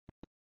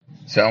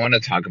So I want to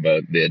talk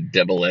about the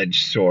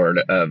double-edged sword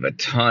of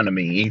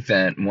autonomy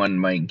that one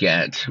might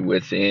get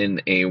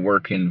within a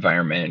work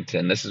environment.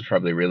 And this is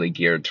probably really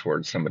geared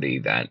towards somebody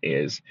that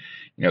is,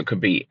 could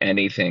be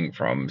anything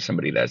from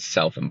somebody that's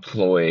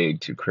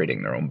self-employed to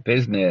creating their own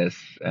business.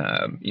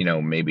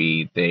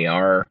 Maybe they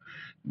are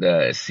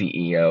the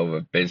CEO of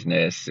a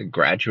business,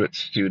 graduate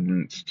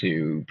students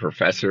to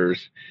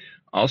professors,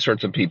 all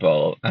sorts of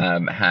people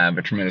have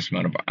a tremendous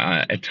amount of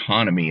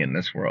autonomy in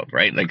this world,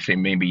 right? Like, say,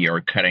 maybe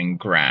you're cutting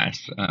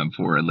grass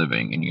for a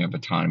living and you have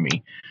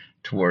autonomy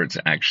towards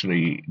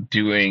actually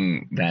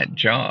doing that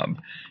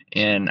job.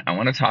 And I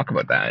want to talk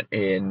about that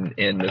in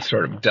the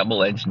sort of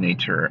double-edged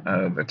nature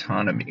of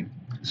autonomy.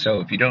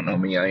 So, if you don't know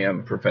me, I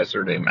am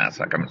Professor Dave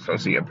Massac. I'm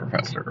Associate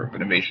Professor of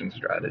Innovation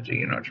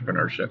Strategy and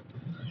Entrepreneurship.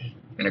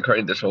 And I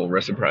created this whole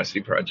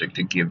reciprocity project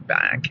to give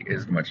back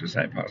as much as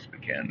I possibly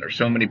can. There's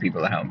so many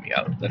people that help me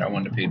out that I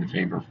want to pay the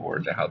favor for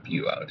to help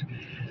you out.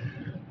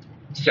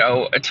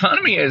 So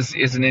autonomy is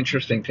an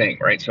interesting thing,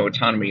 right? So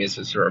autonomy is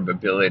a sort of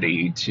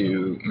ability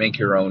to make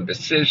your own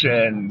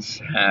decisions,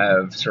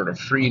 have sort of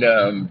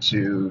freedom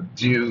to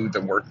do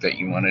the work that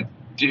you want to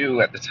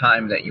do at the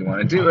time that you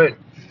want to do it.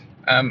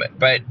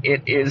 But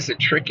it is a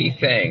tricky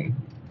thing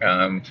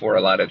for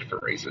a lot of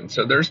different reasons.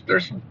 So there's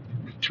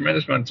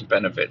tremendous amounts of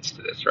benefits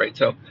to this, right?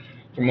 So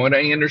from what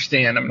I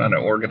understand, I'm not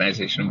an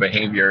organizational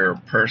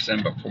behavior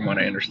person, but from what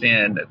I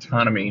understand,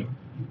 autonomy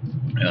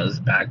is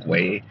back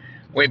way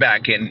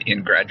back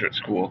in graduate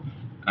school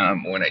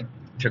when I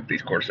took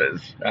these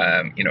courses.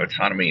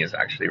 Autonomy is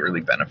actually a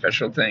really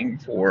beneficial thing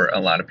for a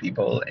lot of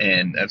people,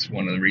 and that's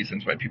one of the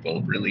reasons why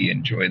people really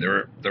enjoy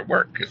their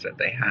work, is that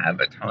they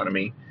have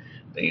autonomy,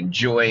 they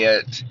enjoy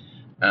it.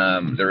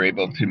 They're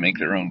able to make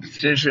their own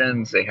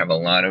decisions. They have a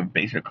lot of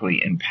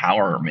basically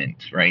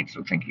empowerment, right?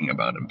 So thinking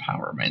about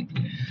empowerment,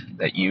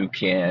 that you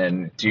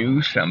can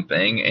do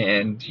something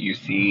and you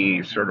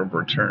see sort of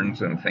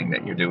returns on the thing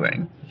that you're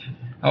doing.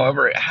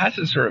 However, it has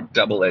a sort of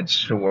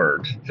double-edged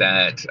sword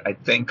that I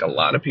think a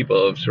lot of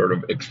people have sort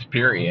of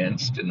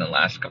experienced in the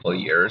last couple of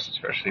years,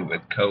 especially with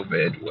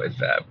COVID, with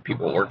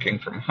people working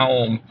from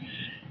home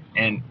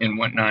and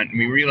whatnot. And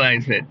we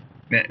realize that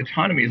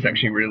autonomy is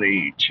actually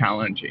really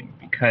challenging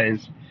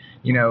because,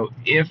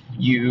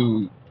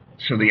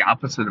 so the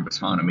opposite of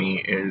autonomy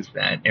is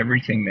that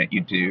everything that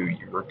you do,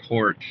 you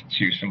report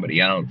to somebody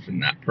else,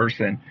 and that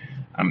person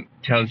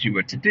tells you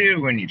what to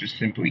do, and you just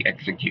simply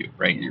execute,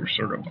 right? You're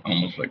sort of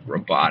almost like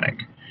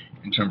robotic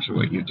in terms of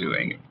what you're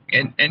doing.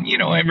 And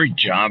every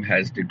job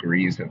has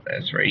degrees of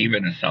this, right?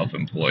 Even a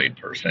self-employed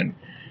person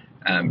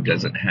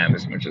doesn't have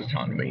as much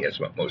autonomy as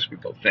what most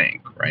people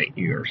think, right?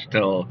 You're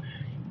still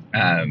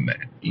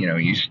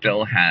you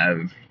still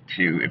have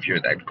to, if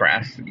you're that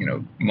grass,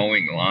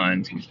 mowing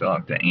lawns, you still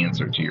have to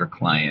answer to your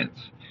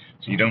clients.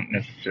 So you don't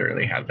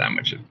necessarily have that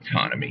much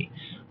autonomy.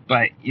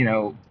 But,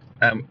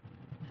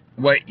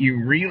 what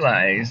you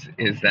realize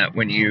is that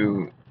when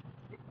you're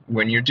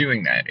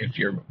doing that, if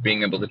you're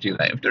being able to do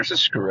that, if there's a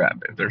screw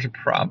up, if there's a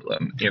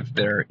problem, if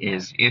there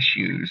is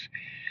issues,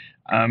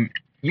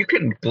 you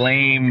can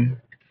blame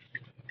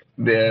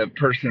the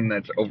person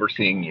that's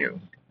overseeing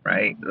you,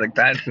 right? Like,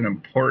 that's an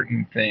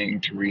important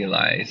thing to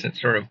realize. That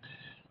sort of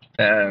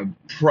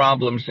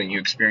problems that you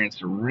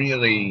experience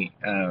really,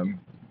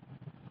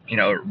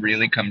 it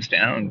really comes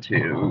down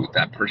to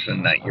that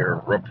person that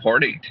you're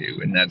reporting to,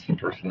 and that's the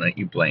person that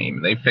you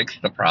blame. They fix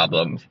the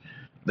problems,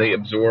 they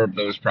absorb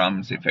those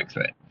problems, they fix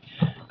it.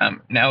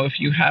 Now, if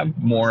you have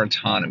more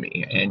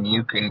autonomy and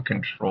you can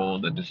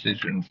control the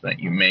decisions that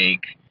you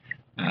make,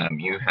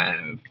 you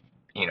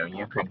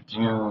could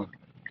do,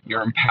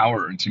 you're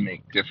empowered to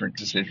make different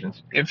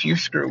decisions. If you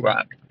screw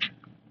up,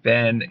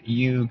 then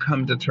you have to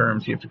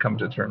come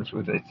to terms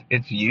with it.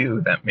 It's you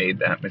that made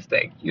that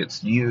mistake.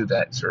 It's you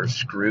that sort of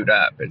screwed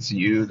up. It's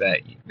you that,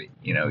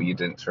 you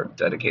didn't sort of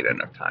dedicate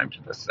enough time to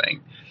this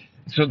thing.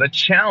 So the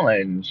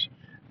challenge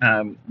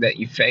that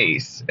you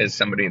face as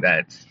somebody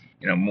that's,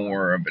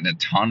 more of an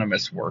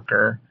autonomous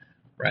worker,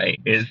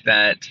 right, is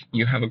that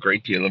you have a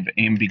great deal of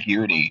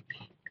ambiguity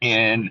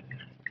in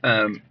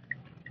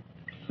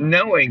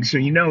knowing, so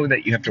you know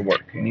that you have to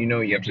work and you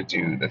have to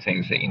do the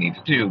things that you need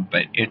to do,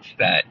 but it's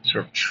that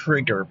sort of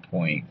trigger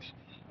point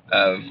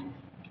of,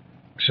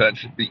 so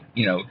that's the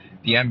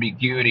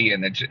ambiguity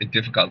and the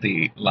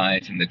difficulty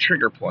lies in the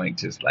trigger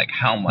point, is like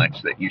how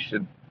much that you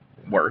should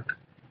work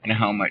and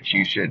how much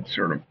you should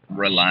sort of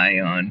rely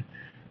on,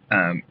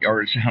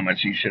 or how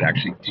much you should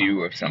actually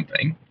do of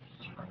something.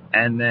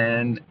 And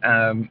then,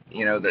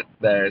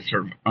 the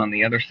sort of on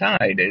the other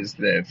side is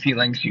the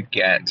feelings you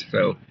get.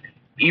 So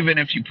even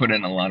if you put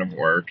in a lot of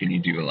work and you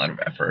do a lot of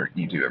effort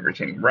and you do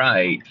everything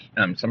right,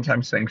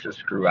 sometimes things just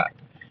screw up.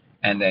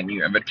 And then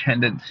you have a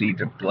tendency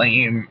to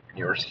blame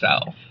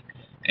yourself,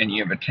 and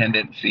you have a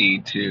tendency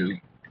to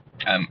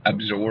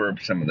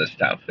absorb some of the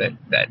stuff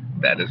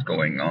that is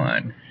going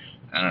on.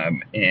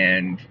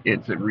 And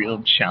it's a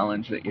real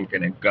challenge that you're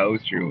going to go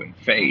through and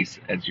face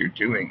as you're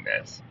doing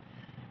this.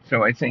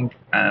 So I think,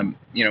 an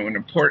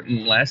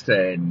important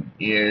lesson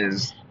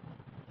is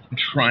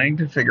trying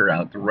to figure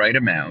out the right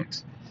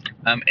amount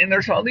And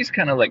there's all these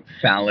kind of like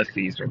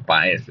fallacies or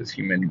biases,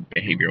 human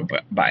behavioral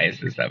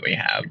biases that we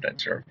have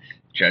that sort of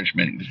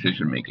judgment and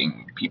decision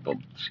making people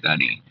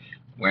study,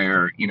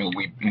 where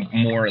we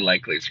more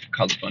likely, it's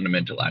called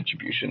fundamental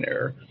attribution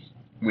error.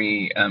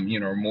 We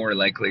are more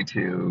likely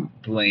to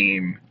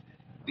blame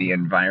the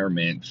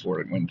environment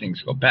for when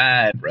things go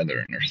bad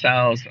rather than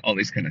ourselves, all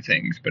these kind of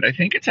things. But I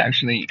think it's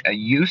actually a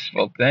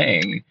useful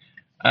thing.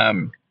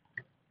 Um,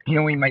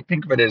 we might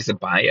think of it as a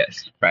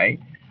bias, right?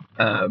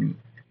 Um,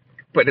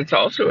 but it's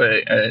also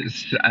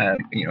it's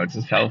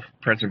a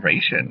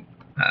self-preservation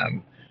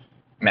um,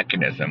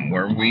 mechanism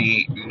where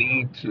we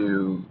need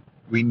to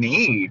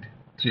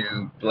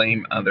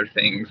blame other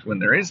things when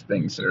there is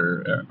things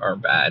that are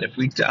bad. If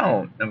we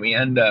don't, then we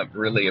end up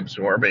really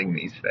absorbing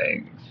these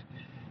things,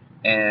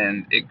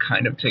 and it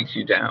kind of takes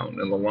you down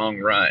in the long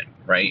run,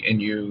 right?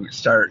 And you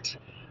start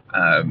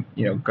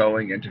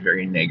going into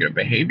very negative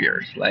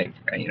behaviors like,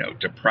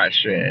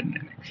 depression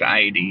and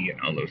anxiety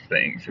and all those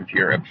things if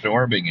you're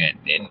absorbing it.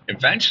 And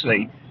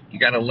eventually you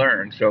got to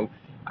learn. So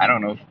I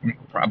don't know,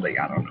 I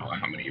don't know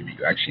how many of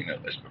you actually know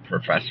this, but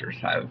professors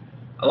have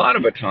a lot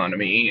of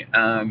autonomy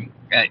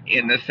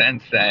in the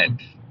sense that,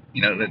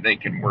 that they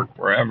can work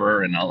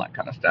wherever and all that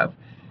kind of stuff.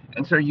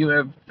 And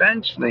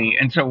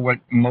so what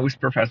most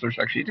professors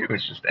actually do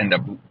is just end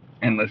up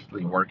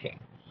endlessly working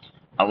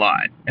a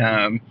lot.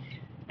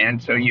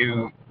 And so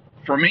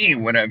for me,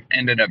 what I've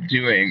ended up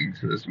doing,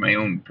 so this is my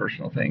own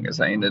personal thing,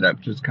 is I ended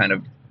up just kind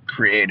of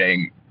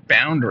creating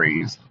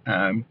boundaries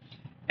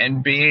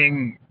and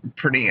being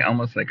pretty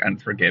almost like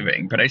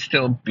unforgiving, but I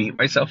still beat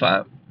myself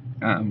up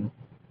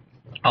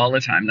all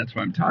the time. That's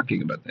why I'm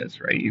talking about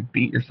this, right? You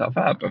beat yourself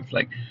up of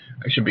like,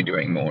 I should be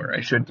doing more. I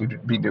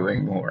should be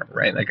doing more,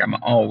 right? Like I'm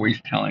always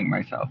telling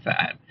myself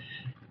that.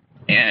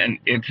 And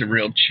it's a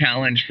real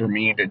challenge for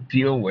me to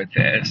deal with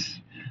this.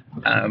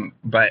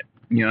 But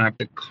I have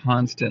to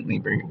constantly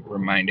be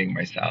reminding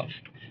myself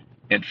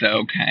it's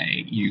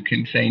okay. You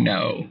can say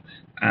no.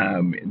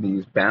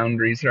 These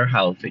boundaries are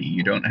healthy.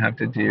 You don't have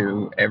to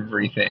do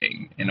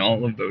everything. And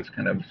all of those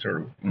kind of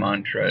sort of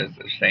mantras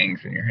or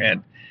sayings in your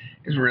head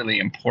is really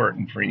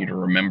important for you to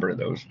remember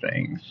those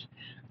things.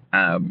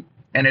 And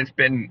it's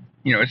been,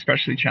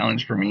 especially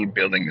challenged for me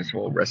building this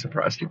whole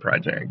reciprocity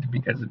project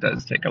because it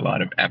does take a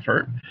lot of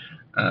effort.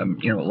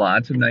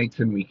 Lots of nights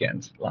and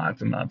weekends,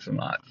 lots and lots and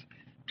lots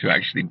to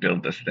actually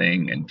build this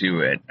thing and do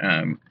it.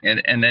 And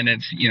then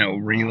it's,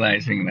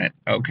 realizing that,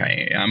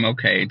 okay, I'm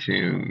okay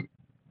to,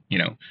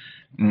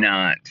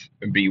 not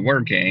be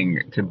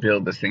working to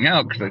build this thing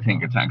out because I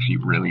think it's actually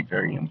really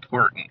very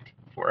important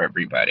for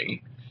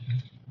everybody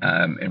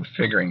and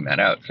figuring that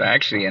out. So I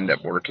actually end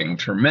up working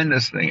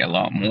tremendously a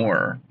lot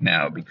more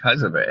now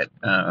because of it.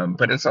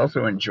 But it's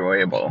also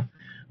enjoyable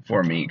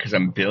for me because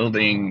I'm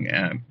building,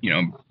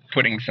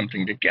 putting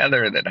something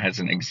together that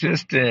hasn't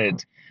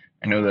existed.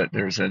 I know that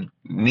there's a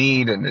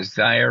need and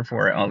desire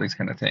for it, all these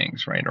kind of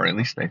things, right? Or at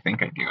least I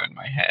think I do in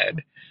my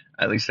head.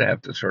 At least I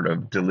have to sort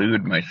of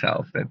delude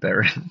myself that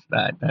there is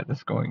that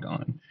is going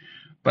on.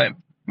 But,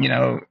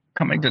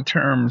 coming to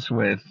terms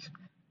with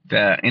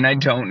that, and I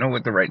don't know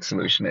what the right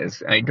solution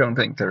is. I don't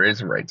think there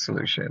is a right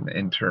solution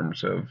in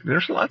terms of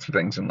there's lots of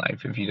things in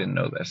life, if you didn't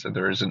know this, that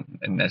there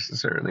isn't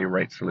necessarily a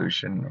right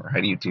solution or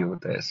how do you deal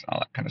with this, all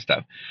that kind of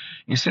stuff.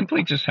 You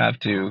simply just have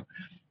to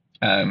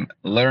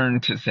learn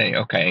to say,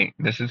 okay,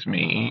 this is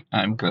me.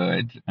 I'm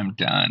good. I'm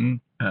done.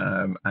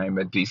 I'm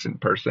a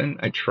decent person.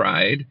 I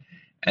tried,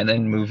 and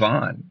then move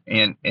on.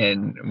 And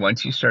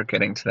once you start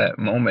getting to that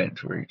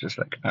moment where you're just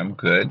like, I'm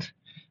good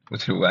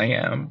with who I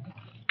am.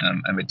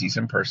 I'm a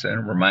decent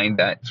person. Remind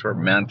that sort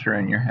of mantra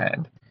in your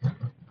head,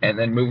 and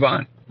then move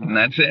on. And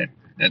that's it.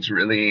 That's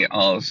really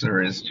all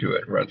there is to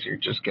it, or else you're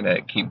just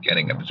gonna keep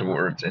getting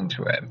absorbed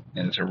into it,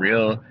 and it's a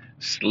real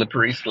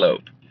slippery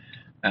slope.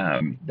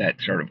 That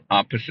sort of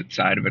opposite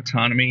side of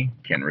autonomy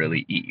can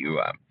really eat you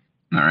up.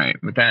 All right.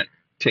 With that,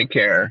 take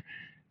care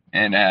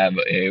and have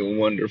a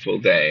wonderful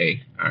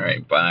day. All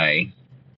right. Bye.